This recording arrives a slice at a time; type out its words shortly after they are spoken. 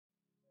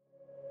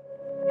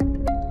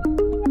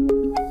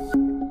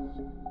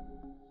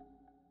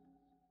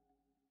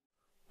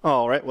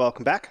right,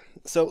 welcome back.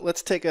 So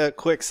let's take a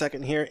quick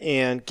second here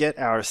and get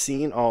our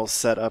scene all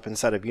set up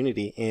inside of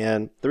Unity.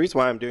 And the reason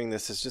why I'm doing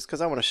this is just because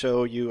I want to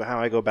show you how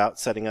I go about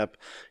setting up,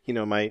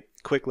 my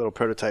quick little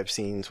prototype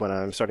scenes when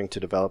I'm starting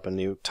to develop a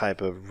new type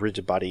of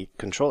rigid body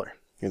controller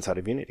inside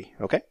of Unity.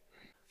 Okay,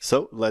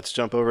 so let's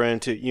jump over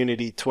into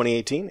Unity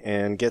 2018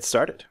 and get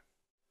started.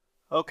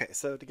 Okay,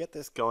 so to get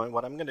this going,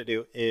 what I'm going to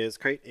do is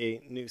create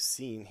a new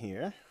scene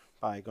here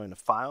by going to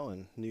File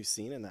and New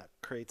Scene, and that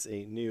creates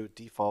a new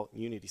default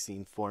Unity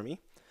scene for me.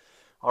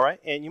 All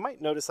right, and you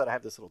might notice that I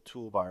have this little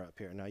toolbar up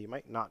here. Now, you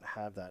might not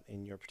have that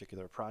in your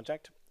particular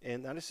project,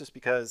 and that is just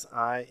because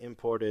I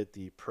imported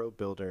the Pro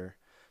Builder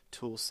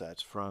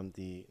toolset from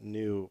the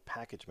new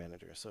package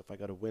manager. So if I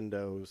go to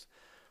Windows,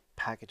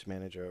 Package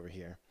Manager over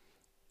here,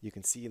 you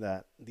can see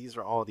that these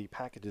are all the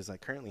packages I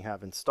currently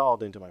have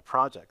installed into my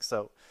project.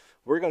 So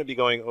we're going to be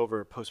going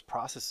over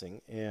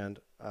post-processing, and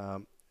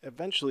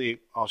eventually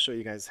I'll show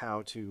you guys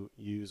how to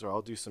use, or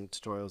I'll do some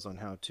tutorials on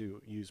how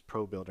to use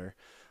Pro Builder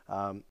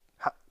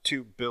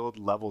to build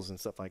levels and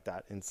stuff like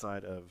that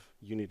inside of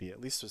Unity,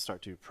 at least to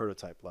start to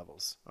prototype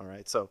levels. All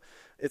right, so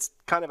it's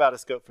kind of out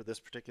of scope for this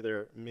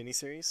particular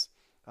mini-series.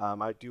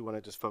 I do want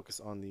to just focus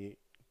on the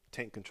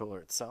tank controller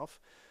itself,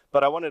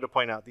 but I wanted to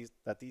point out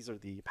that these are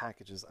the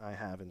packages I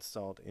have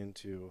installed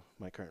into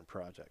my current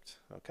project.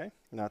 Okay,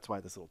 and that's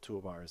why this little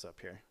toolbar is up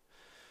here.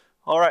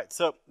 All right,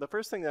 so the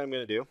first thing that I'm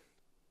going to do,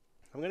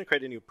 I'm going to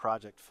create a new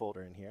project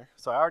folder in here.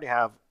 So I already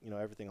have,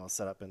 everything all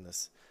set up in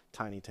this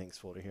Tiny Tanks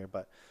folder here,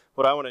 but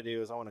what I want to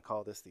do is I want to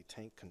call this the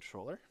tank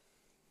controller.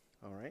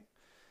 All right,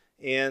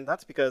 and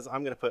that's because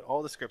I'm going to put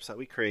all the scripts that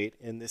we create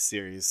in this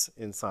series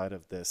inside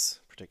of this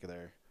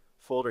particular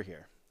folder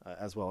here,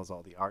 as well as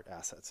all the art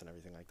assets and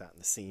everything like that, and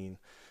the scene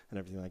and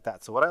everything like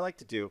that. So what I like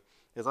to do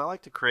is I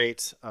like to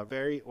create a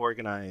very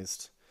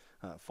organized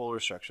folder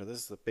structure.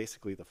 This is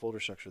basically the folder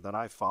structure that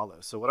I follow.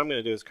 So what I'm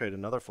going to do is create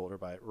another folder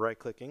by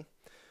right-clicking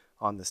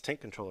on this tank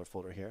controller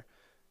folder here,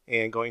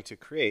 and going to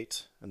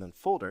create, and then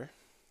folder,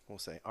 we'll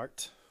say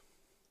art.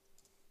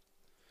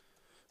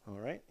 All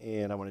right,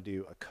 and I want to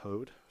do a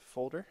code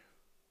folder.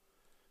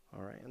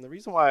 All right, and the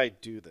reason why I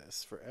do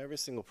this for every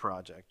single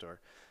project or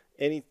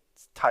any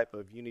type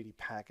of Unity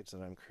package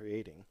that I'm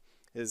creating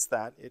is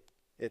that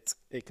it's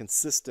a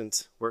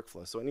consistent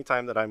workflow. So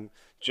anytime that I'm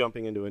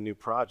jumping into a new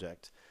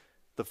project,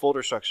 the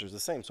folder structure is the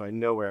same, so I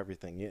know where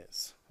everything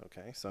is.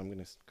 Okay, so I'm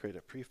going to create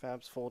a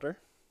prefabs folder,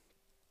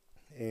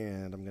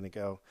 and I'm going to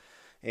go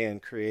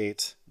and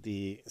create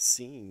the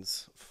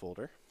scenes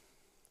folder.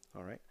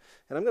 All right,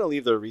 and I'm going to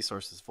leave the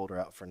resources folder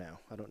out for now.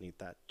 I don't need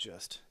that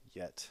just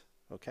yet.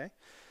 Okay,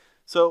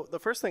 so the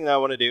first thing that I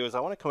want to do is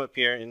I want to come up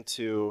here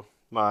into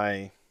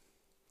my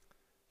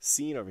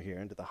scene over here,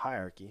 into the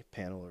hierarchy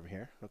panel over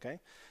here.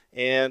 Okay,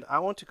 and I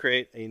want to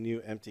create a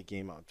new empty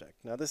game object.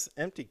 Now this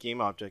empty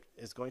game object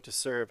is going to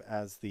serve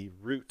as the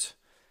root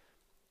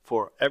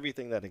for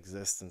everything that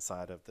exists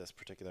inside of this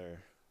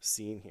particular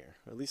scene here,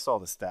 at least all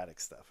the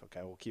static stuff.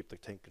 Okay, we'll keep the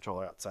tank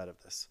controller outside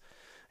of this.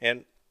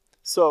 And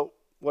so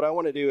what I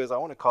want to do is I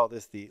want to call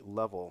this the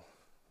level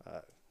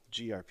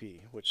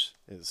GRP, which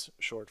is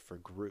short for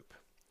group.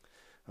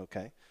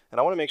 Okay, and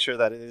I want to make sure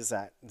that it is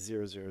at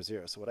 000.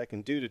 So what I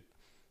can do to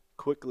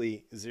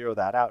quickly zero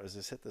that out is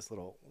just hit this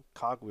little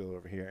cogwheel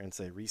over here and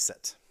say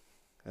reset,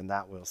 and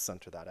that will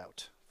center that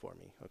out for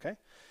me. Okay,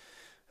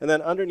 and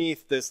then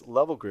underneath this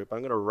level group, I'm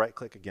going to right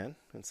click again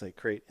and say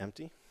create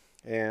empty,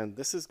 and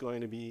this is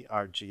going to be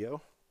our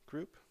geo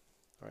group.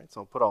 All right,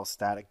 so I'll put all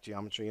static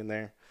geometry in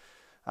there.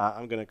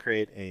 I'm going to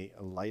create a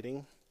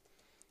lighting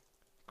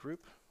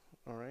group.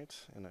 All right,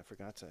 and I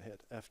forgot to hit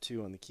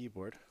F2 on the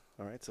keyboard.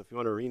 All right, so if you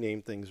want to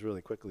rename things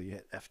really quickly, you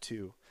hit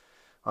F2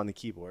 on the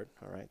keyboard.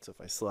 All right, so if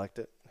I select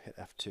it, hit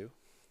F2,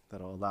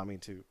 that'll allow me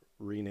to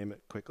rename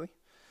it quickly.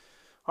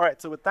 All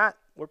right, so with that,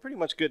 we're pretty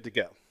much good to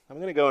go. I'm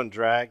going to go and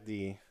drag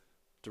the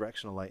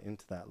directional light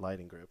into that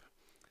lighting group.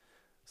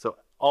 So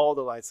all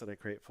the lights that I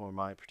create for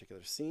my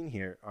particular scene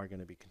here are going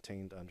to be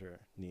contained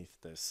underneath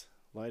this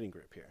lighting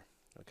group here.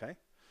 Okay.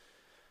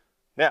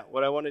 Now,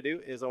 what I want to do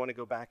is I want to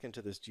go back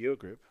into this geo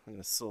group. I'm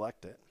going to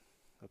select it.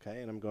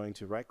 Okay, and I'm going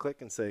to right click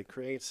and say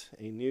create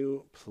a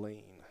new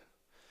plane.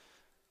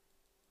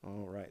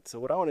 All right,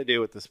 so what I want to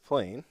do with this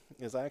plane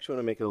is I actually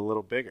want to make it a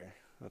little bigger.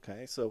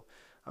 Okay, so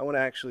I want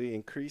to actually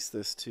increase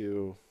this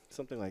to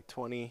something like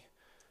 20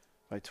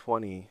 by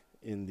 20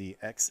 in the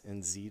X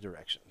and Z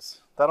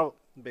directions. That'll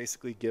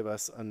basically give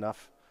us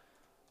enough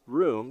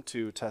room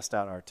to test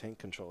out our tank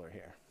controller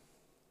here.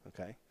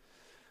 Okay,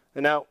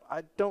 and now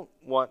I don't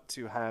want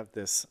to have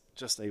this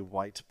just a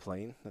white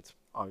plane. That's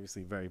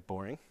obviously very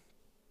boring.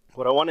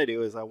 What I want to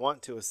do is I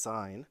want to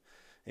assign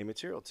a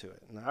material to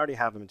it, and I already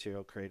have a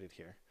material created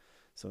here.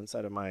 So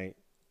inside of my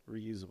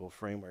reusable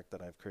framework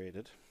that I've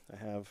created, I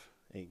have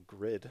a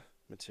grid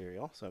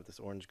material. So I have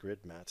this orange grid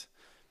mat.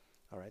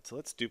 All right, so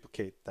let's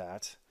duplicate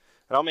that.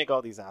 And I'll make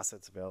all these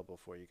assets available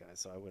for you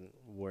guys, so I wouldn't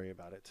worry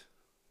about it.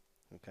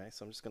 Okay,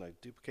 so I'm just going to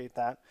duplicate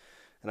that,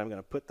 and I'm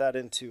going to put that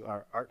into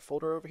our art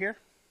folder over here.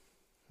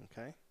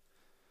 Okay,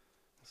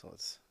 so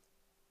let's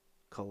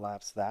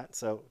collapse that.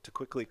 So to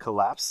quickly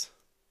collapse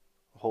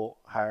whole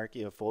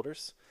hierarchy of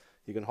folders,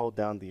 you can hold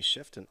down the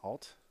Shift and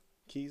Alt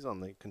keys on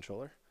the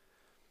controller.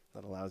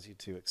 That allows you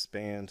to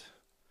expand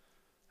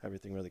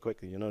everything really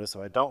quickly. You'll notice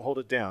if I don't hold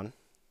it down,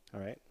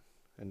 all right,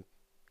 and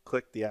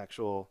click the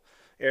actual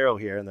arrow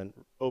here and then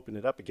open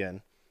it up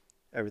again,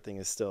 everything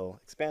is still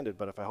expanded.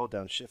 But if I hold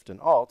down Shift and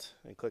Alt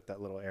and click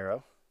that little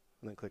arrow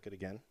and then click it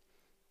again,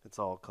 it's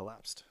all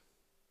collapsed.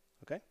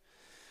 Okay,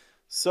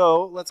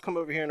 so let's come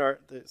over here in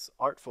this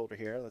art folder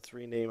here. Let's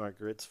rename our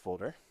grids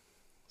folder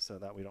so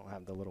that we don't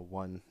have the little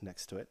 1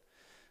 next to it.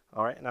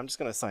 All right, and I'm just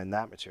going to assign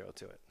that material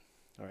to it.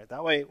 All right,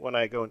 that way when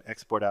I go and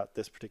export out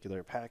this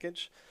particular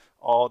package,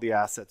 all the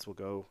assets will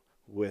go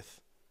with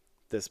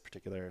this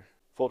particular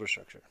folder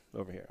structure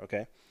over here,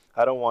 okay?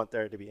 I don't want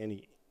there to be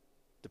any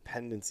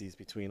dependencies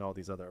between all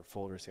these other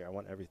folders here. I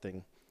want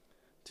everything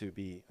to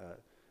be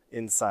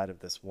inside of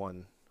this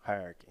one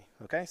hierarchy,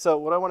 okay? So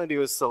what I want to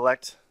do is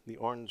select the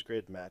orange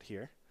grid mat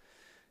here,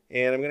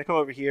 and I'm going to come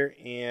over here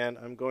and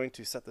I'm going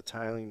to set the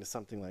tiling to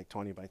something like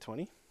 20 by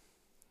 20,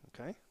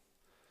 okay?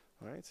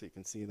 All right, so you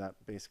can see that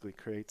basically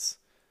creates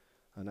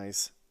a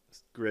nice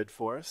grid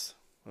for us,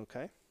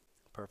 okay?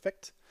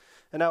 Perfect.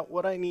 And now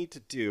what I need to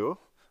do,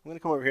 I'm going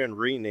to come over here and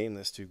rename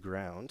this to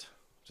ground,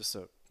 just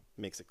so it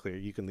makes it clear.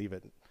 You can leave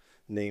it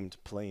named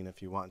plain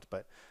if you want,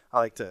 but I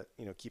like to,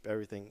 keep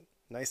everything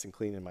nice and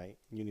clean in my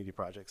Unity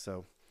project,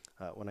 so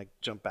when I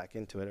jump back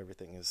into it,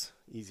 everything is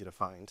easy to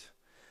find.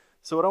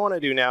 So what I want to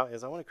do now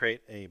is I want to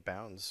create a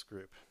bounds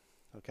group,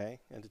 okay?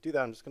 And to do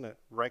that, I'm just going to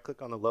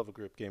right-click on the level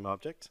group game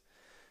object,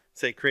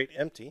 say create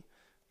empty,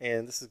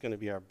 and this is going to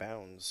be our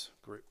bounds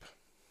group,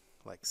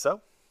 like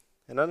so.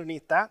 And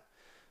underneath that,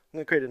 I'm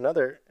going to create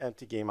another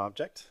empty game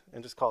object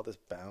and just call this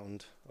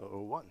bound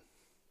 001.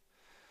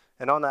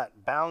 And on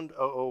that bound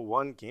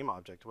 001 game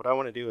object, what I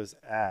want to do is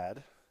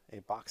add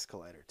a box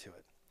collider to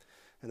it.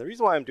 And the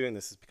reason why I'm doing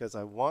this is because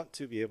I want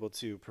to be able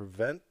to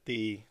prevent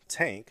the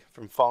tank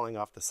from falling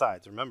off the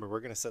sides. Remember, we're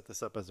going to set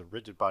this up as a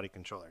rigid body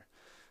controller.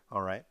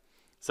 All right.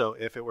 So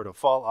if it were to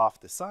fall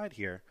off the side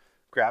here,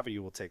 gravity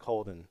will take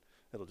hold and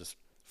it'll just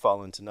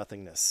fall into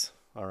nothingness.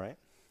 All right.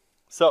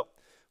 So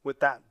with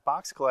that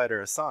box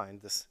collider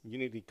assigned, this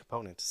Unity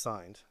component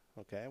assigned,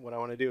 okay, what I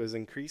want to do is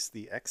increase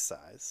the X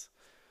size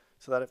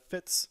so that it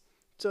fits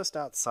just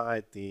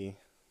outside the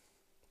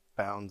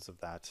bounds of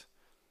that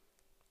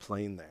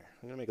plane there.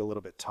 I'm going to make it a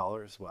little bit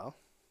taller as well.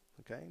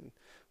 Okay, and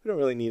we don't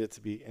really need it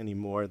to be any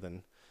more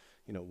than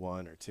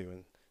 1 or 2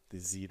 in the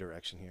Z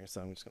direction here,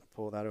 so I'm just going to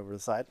pull that over to the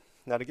side.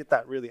 Now to get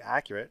that really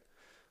accurate,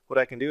 what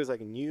I can do is I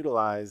can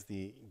utilize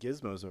the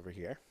gizmos over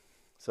here.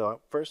 So I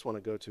first want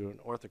to go to an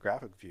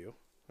orthographic view,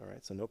 all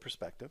right, so no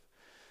perspective,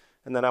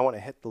 and then I want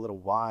to hit the little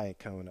Y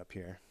cone up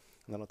here,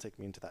 and that'll take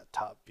me into that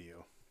top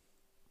view.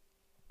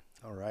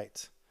 All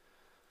right,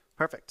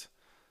 perfect.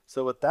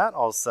 So with that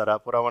all set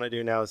up, what I want to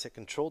do now is hit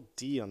Control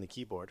D on the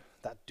keyboard.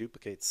 That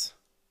duplicates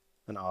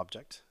an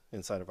object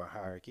inside of our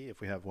hierarchy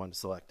if we have one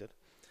selected.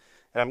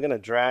 And I'm going to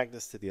drag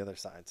this to the other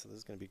side. So this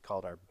is going to be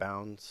called our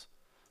bounds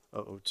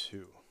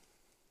 002,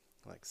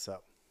 like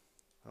so.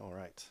 All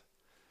right.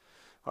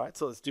 All right,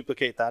 so let's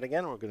duplicate that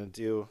again. We're going to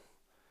do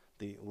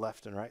the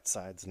left and right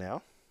sides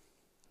now.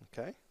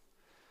 Okay.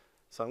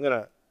 So I'm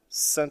going to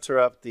center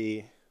up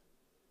the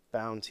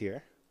bound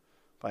here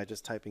by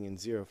just typing in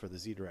 0 for the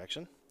Z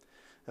direction.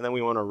 And then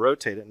we want to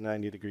rotate it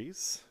 90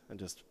 degrees and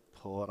just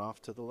pull it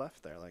off to the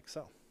left there, like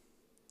so.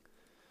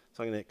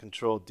 So I'm going to hit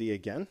Control D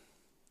again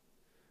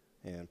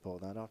and pull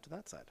that off to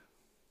that side.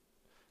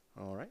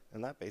 All right,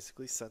 and that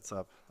basically sets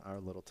up our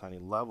little tiny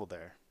level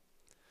there.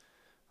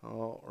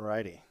 All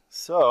righty,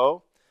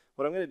 so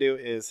what I'm going to do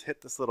is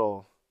hit this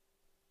little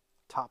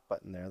top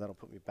button there. That'll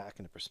put me back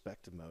into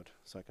perspective mode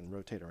so I can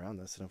rotate around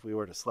this. And if we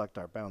were to select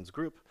our bounds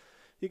group,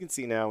 you can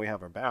see now we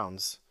have our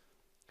bounds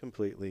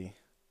completely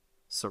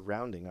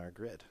surrounding our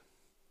grid.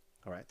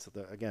 All right, so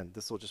again,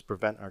 this will just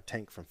prevent our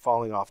tank from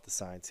falling off the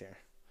sides here.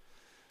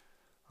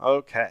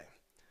 Okay,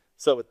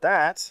 so with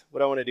that,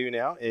 what I want to do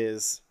now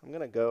is I'm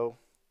going to go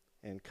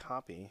and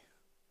copy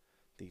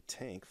the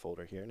tank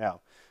folder here.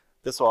 Now,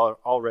 this will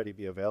already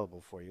be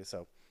available for you,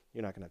 so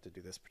you're not going to have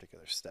to do this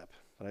particular step.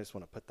 But I just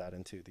want to put that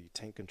into the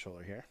tank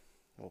controller here.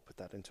 We'll put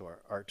that into our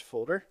art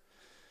folder.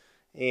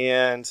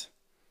 And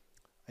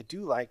I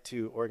do like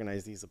to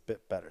organize these a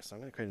bit better, so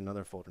I'm going to create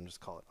another folder and just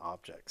call it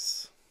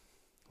objects,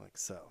 like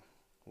so.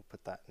 We'll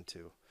put that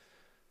into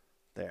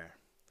there.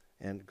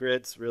 And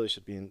grids really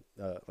should be in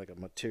like a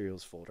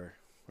materials folder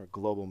or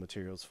global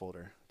materials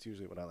folder. It's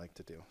usually what I like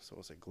to do. So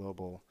we'll say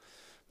global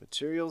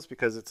materials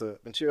because it's a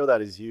material that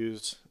is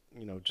used,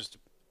 just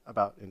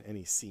about in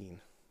any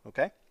scene.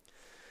 Okay.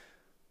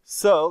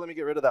 So let me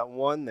get rid of that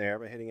 1 there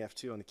by hitting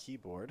F2 on the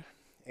keyboard.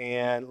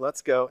 And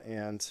let's go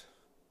and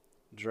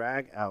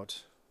drag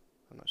out.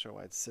 I'm not sure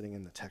why it's sitting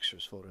in the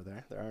textures folder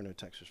there. There are no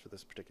textures for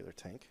this particular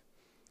tank.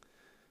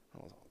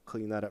 I'll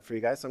clean that up for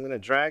you guys. So I'm going to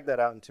drag that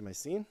out into my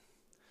scene.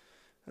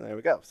 And there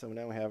we go. So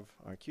now we have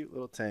our cute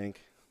little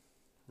tank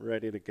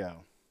ready to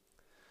go.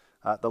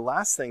 The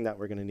last thing that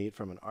we're going to need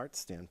from an art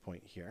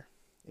standpoint here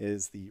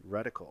is the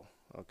reticle.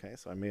 Okay,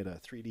 so I made a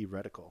 3D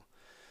reticle.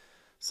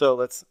 So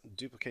let's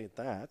duplicate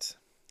that.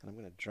 And I'm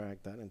going to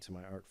drag that into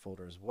my art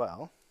folder as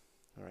well.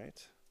 All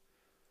right.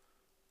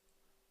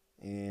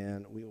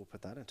 And we will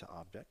put that into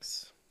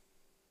objects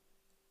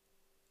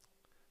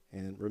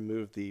and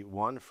remove the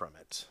 1 from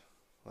it,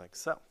 like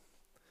so.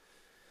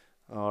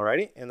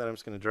 Alrighty, and then I'm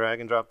just going to drag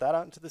and drop that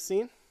out into the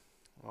scene.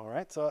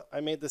 Alright, so I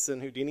made this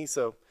in Houdini,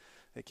 so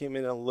it came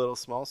in a little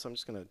small, so I'm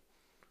just going to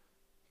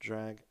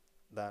drag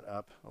that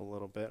up a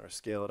little bit or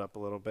scale it up a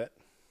little bit.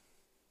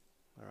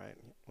 Alright,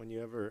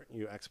 whenever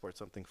you export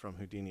something from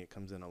Houdini, it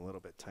comes in a little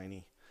bit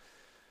tiny.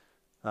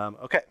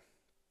 Okay,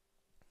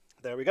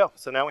 there we go.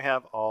 So now we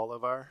have all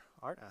of our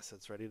art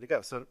assets ready to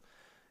go. So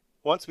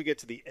once we get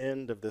to the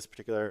end of this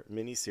particular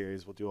mini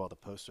series, we'll do all the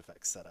post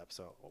effects setup.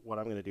 So what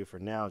I'm going to do for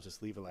now is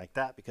just leave it like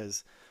that,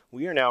 because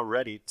we are now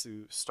ready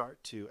to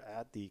start to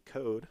add the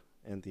code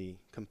and the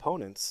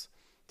components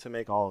to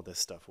make all of this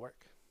stuff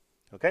work.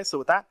 Okay, so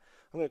with that,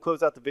 I'm going to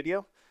close out the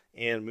video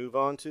and move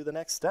on to the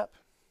next step.